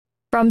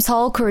From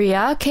Seoul,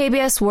 Korea,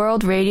 KBS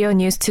World Radio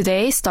News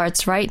Today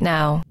starts right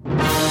now.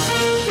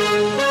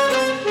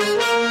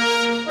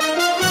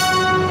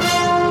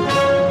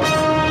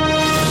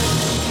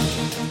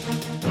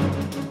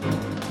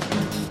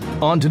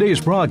 On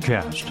today's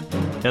broadcast,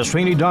 as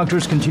trainee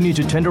doctors continue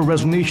to tender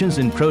resignations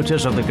in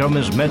protest of the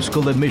government's med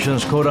school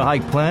admissions quota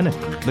hike plan,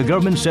 the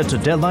government sets a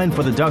deadline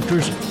for the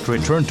doctors to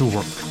return to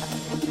work.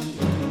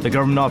 The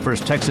government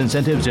offers tax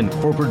incentives in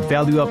corporate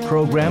value-up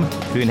program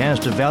to enhance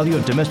the value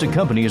of domestic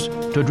companies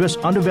to address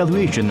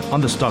undervaluation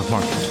on the stock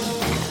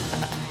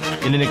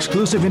market. In an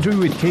exclusive interview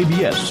with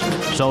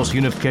KBS, Seoul's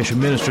unification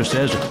minister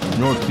says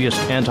North Korea's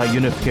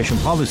anti-unification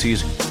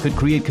policies could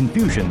create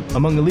confusion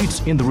among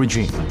elites in the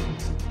regime.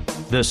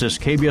 This is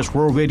KBS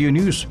World Radio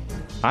News.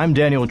 I'm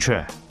Daniel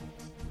Che.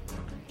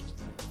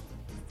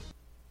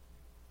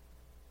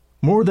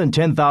 More than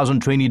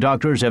 10,000 trainee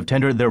doctors have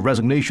tendered their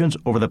resignations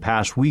over the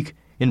past week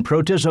in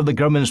protest of the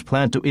government's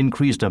plan to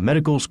increase the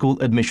medical school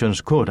admissions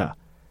quota.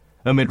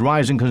 Amid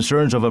rising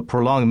concerns of a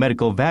prolonged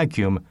medical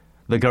vacuum,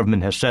 the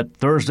government has set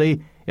Thursday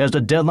as the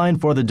deadline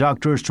for the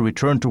doctors to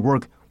return to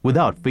work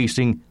without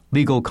facing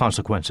legal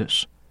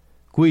consequences.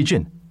 Gu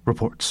Jin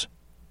reports.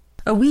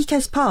 A week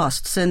has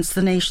passed since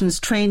the nation's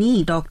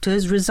trainee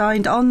doctors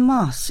resigned en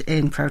masse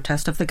in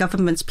protest of the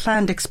government's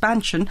planned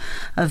expansion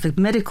of the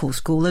medical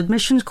school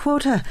admissions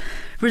quota,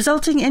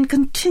 resulting in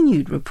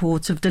continued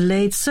reports of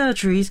delayed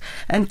surgeries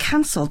and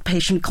cancelled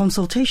patient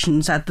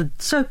consultations at the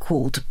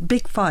so-called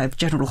Big Five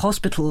general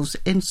hospitals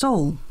in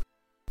Seoul.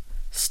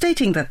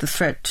 Stating that the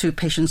threat to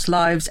patients'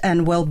 lives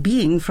and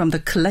well-being from the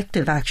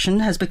collective action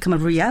has become a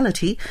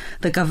reality,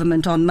 the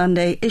government on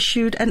Monday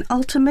issued an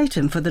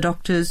ultimatum for the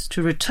doctors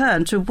to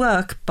return to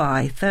work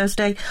by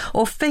Thursday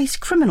or face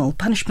criminal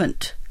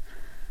punishment.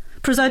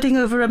 Presiding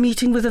over a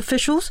meeting with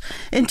officials,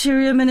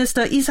 Interior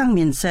Minister Lee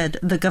Sang-min said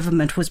the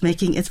government was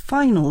making its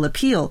final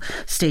appeal,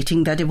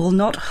 stating that it will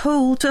not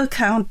hold to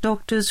account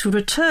doctors who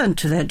return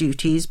to their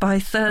duties by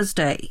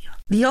Thursday.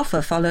 The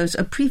offer follows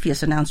a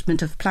previous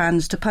announcement of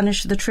plans to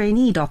punish the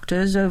trainee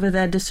doctors over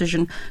their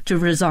decision to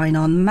resign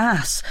en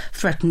masse,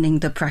 threatening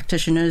the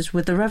practitioners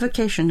with the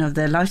revocation of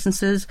their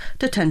licenses,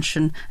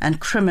 detention, and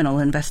criminal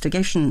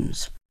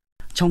investigations.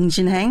 Jung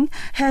Jin-heng,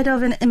 head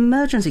of an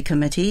emergency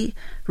committee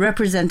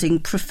representing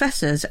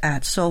professors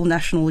at Seoul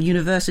National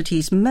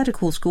University's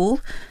medical school,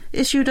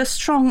 issued a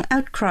strong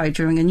outcry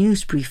during a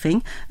news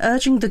briefing,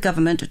 urging the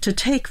government to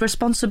take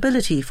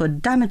responsibility for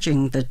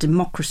damaging the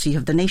democracy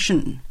of the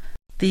nation.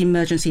 The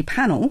emergency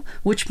panel,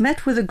 which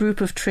met with a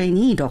group of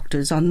trainee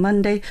doctors on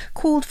Monday,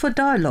 called for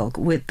dialogue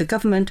with the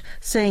government,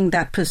 saying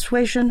that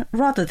persuasion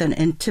rather than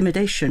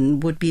intimidation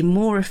would be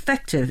more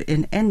effective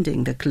in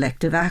ending the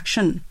collective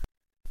action.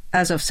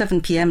 As of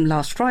 7 p.m.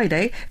 last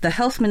Friday, the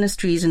Health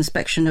Ministry's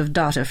inspection of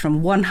data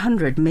from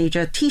 100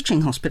 major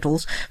teaching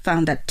hospitals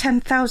found that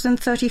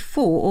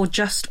 10,034, or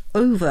just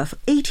over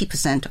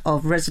 80%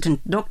 of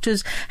resident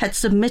doctors, had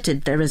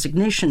submitted their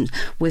resignations,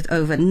 with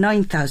over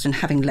 9,000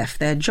 having left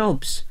their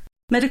jobs.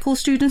 Medical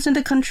students in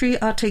the country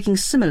are taking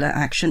similar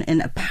action in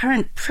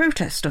apparent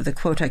protest of the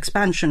quota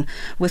expansion,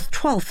 with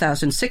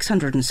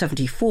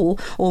 12,674,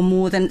 or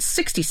more than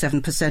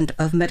 67%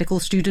 of medical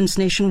students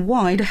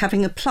nationwide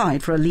having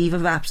applied for a leave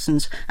of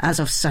absence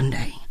as of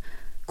Sunday.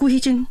 Gu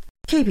Hee-jin,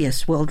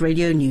 KBS World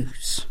Radio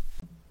News.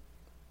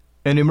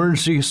 An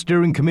emergency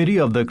steering committee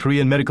of the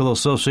Korean Medical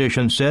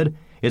Association said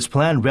its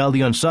planned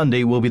rally on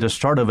Sunday will be the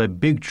start of a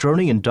big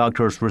journey in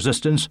doctors'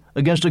 resistance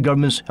against the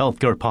government's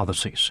healthcare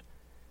policies.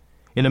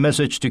 In a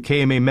message to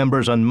KMA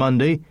members on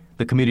Monday,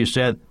 the committee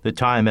said the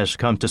time has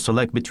come to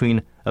select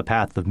between a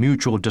path of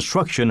mutual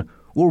destruction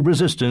or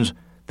resistance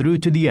through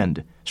to the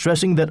end,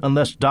 stressing that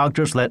unless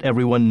doctors let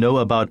everyone know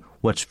about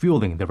what's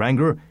fueling their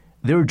anger,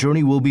 their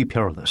journey will be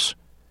perilous.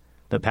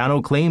 The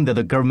panel claimed that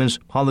the government's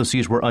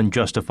policies were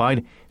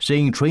unjustified,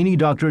 saying trainee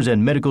doctors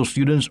and medical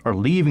students are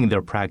leaving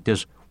their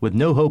practice with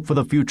no hope for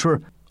the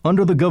future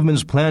under the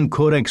government's planned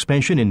quota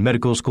expansion in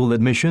medical school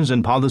admissions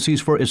and policies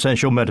for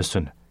essential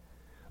medicine.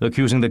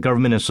 Accusing the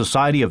government and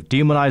society of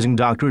demonizing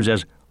doctors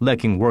as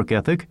lacking work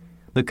ethic,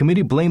 the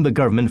committee blamed the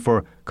government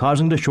for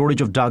causing the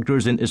shortage of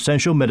doctors in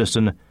essential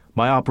medicine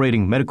by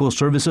operating medical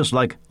services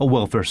like a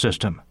welfare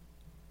system.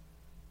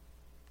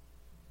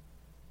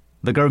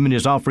 The government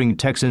is offering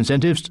tax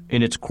incentives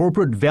in its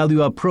corporate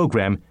value-up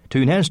program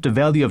to enhance the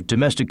value of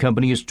domestic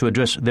companies to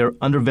address their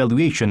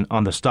undervaluation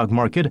on the stock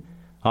market,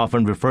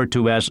 often referred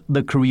to as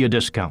the Korea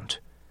discount.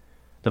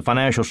 The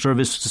Financial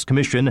Services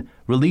Commission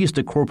released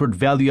the Corporate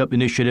Value-Up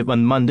Initiative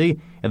on Monday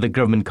at the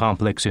government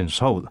complex in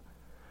Seoul.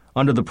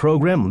 Under the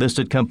program,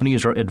 listed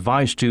companies are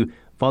advised to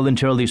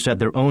voluntarily set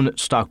their own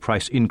stock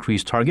price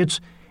increase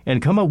targets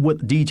and come up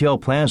with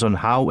detailed plans on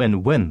how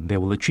and when they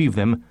will achieve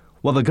them,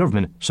 while the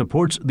government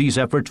supports these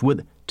efforts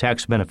with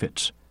tax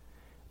benefits.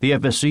 The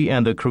FSC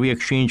and the Korea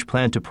Exchange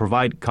plan to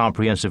provide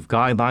comprehensive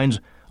guidelines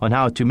on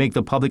how to make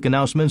the public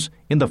announcements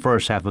in the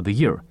first half of the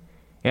year,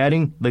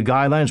 adding the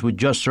guidelines would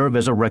just serve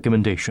as a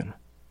recommendation.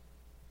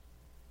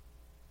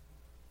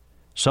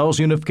 Seoul's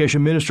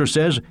unification minister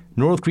says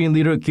North Korean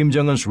leader Kim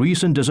Jong-un's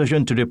recent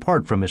decision to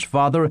depart from his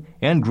father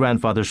and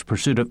grandfather's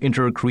pursuit of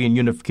inter-Korean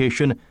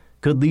unification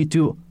could lead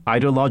to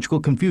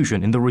ideological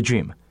confusion in the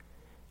regime.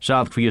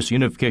 South Korea's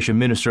unification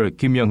minister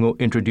Kim Young-ho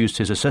introduced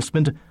his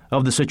assessment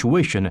of the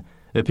situation,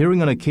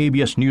 appearing on a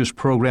KBS News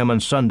program on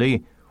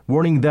Sunday,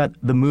 warning that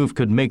the move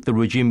could make the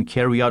regime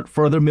carry out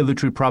further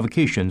military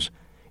provocations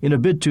in a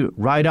bid to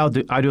ride out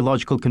the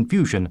ideological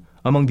confusion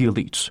among the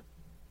elites.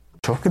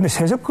 근데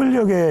세적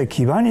권력의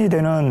기반이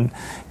되는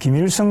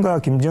김일성과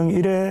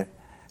김정일의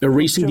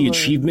Erasing the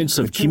achievements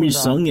of Kim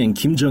Il-sung and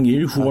Kim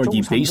Jong-il, who are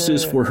the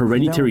basis for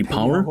hereditary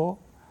power,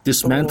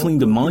 dismantling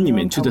the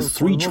monument to the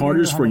three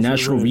charters for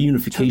national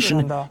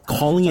reunification,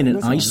 calling it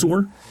an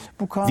eyesore,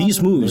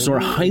 these moves are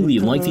highly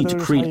likely to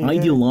create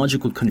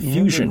ideological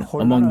confusion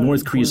among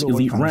North Korea's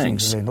elite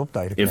ranks.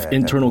 If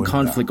internal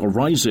conflict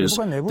arises,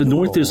 the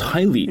North is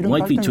highly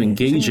likely to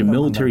engage in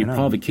military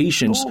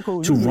provocations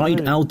to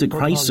ride out the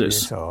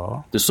crisis.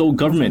 The Seoul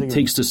government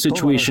takes the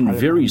situation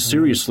very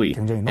seriously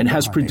and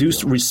has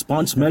produced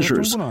response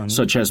measures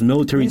such as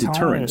military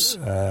deterrence.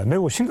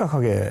 매우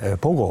심각하게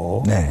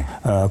보고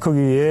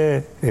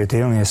거기에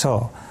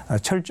대응해서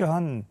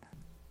철저한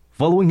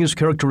Following his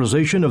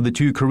characterization of the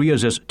two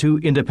Koreas as two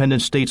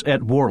independent states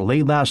at war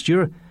late last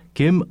year,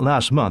 Kim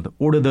last month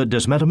ordered the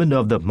dismantlement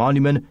of the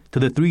monument to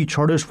the three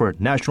charters for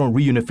national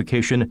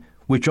reunification,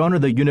 which honor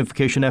the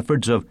unification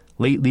efforts of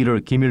late leader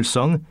Kim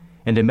Il-sung,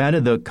 and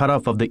demanded the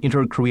cutoff of the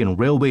inter-Korean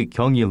railway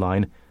Gyeonggi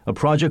line, a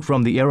project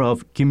from the era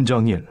of Kim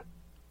Jong-il.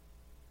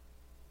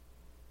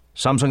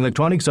 Samsung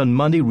Electronics on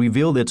Monday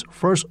revealed its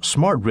first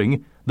smart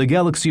ring, the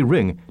Galaxy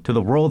Ring, to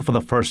the world for the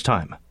first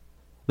time.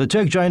 The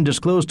tech giant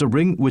disclosed a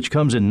ring which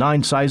comes in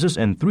 9 sizes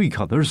and 3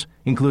 colors,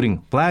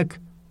 including black,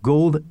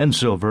 gold, and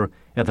silver,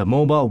 at the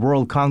Mobile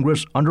World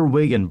Congress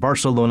underway in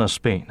Barcelona,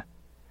 Spain.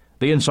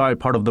 The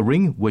inside part of the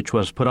ring, which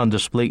was put on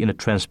display in a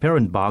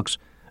transparent box,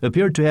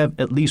 appeared to have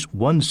at least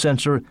one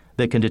sensor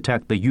that can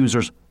detect the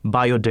user's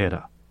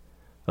biodata.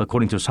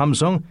 According to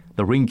Samsung,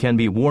 the ring can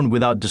be worn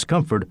without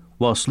discomfort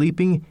while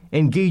sleeping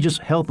and gauges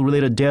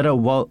health-related data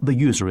while the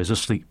user is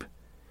asleep.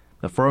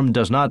 The firm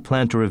does not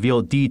plan to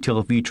reveal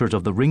detailed features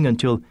of the ring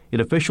until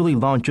it officially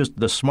launches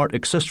the smart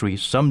accessory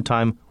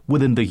sometime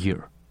within the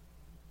year.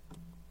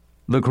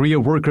 The Korea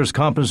Workers'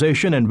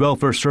 Compensation and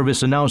Welfare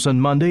Service announced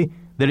on Monday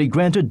that it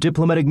granted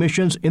diplomatic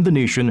missions in the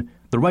nation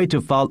the right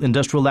to file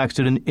industrial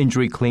accident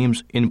injury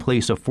claims in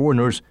place of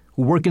foreigners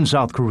who work in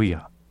South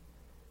Korea.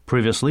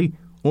 Previously,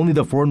 only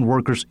the foreign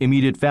workers'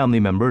 immediate family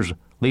members,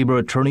 labor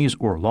attorneys,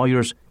 or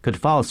lawyers could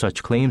file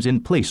such claims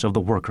in place of the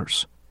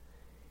workers.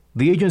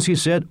 The agency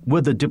said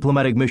with the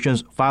diplomatic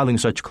missions filing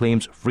such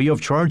claims free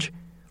of charge,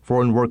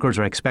 foreign workers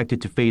are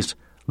expected to face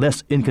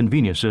less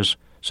inconveniences,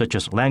 such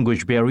as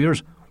language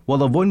barriers,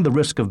 while avoiding the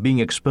risk of being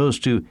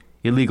exposed to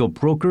illegal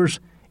brokers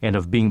and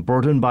of being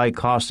burdened by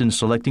costs in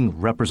selecting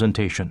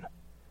representation.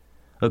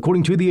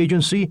 According to the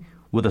agency,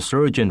 with a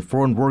surge in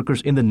foreign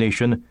workers in the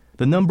nation,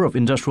 the number of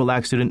industrial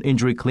accident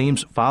injury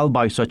claims filed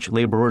by such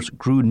laborers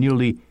grew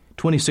nearly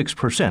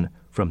 26%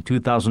 from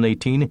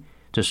 2018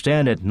 to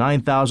stand at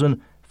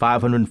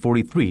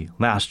 9,543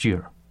 last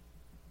year.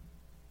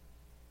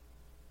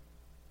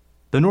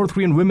 The North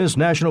Korean women's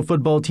national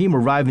football team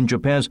arrived in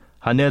Japan's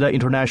Haneda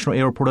International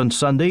Airport on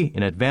Sunday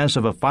in advance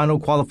of a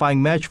final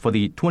qualifying match for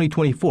the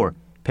 2024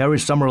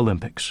 Paris Summer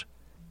Olympics.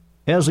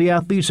 As the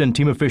athletes and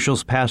team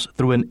officials passed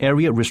through an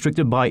area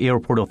restricted by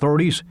airport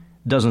authorities,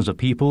 dozens of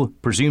people,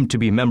 presumed to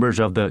be members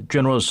of the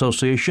General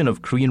Association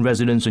of Korean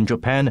Residents in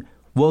Japan,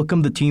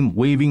 welcomed the team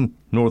waving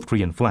North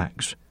Korean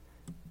flags.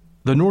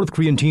 The North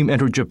Korean team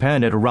entered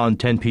Japan at around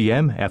 10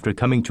 p.m. after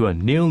coming to a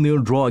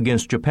 0-0 draw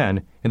against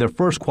Japan in their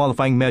first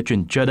qualifying match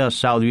in Jeddah,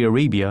 Saudi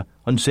Arabia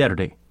on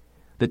Saturday.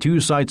 The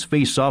two sides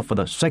faced off for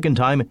the second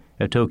time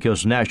at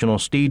Tokyo's National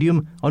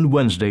Stadium on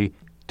Wednesday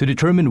to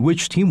determine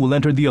which team will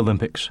enter the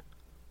Olympics.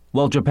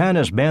 While Japan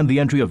has banned the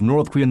entry of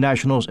North Korean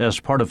nationals as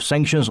part of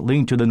sanctions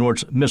linked to the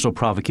North's missile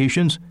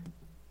provocations,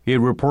 it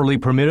reportedly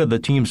permitted the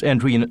team's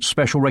entry in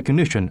special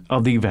recognition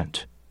of the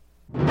event.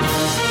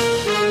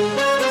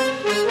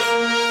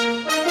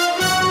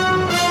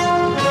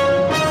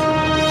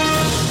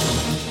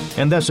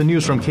 And that's the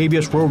news from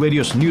KBS World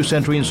Radio's News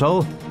Center in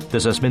Seoul.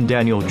 This has been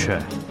Daniel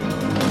Che.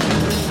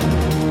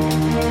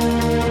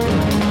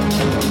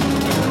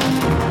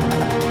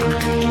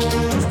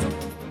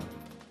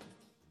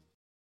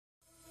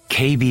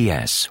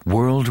 KBS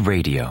World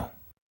Radio.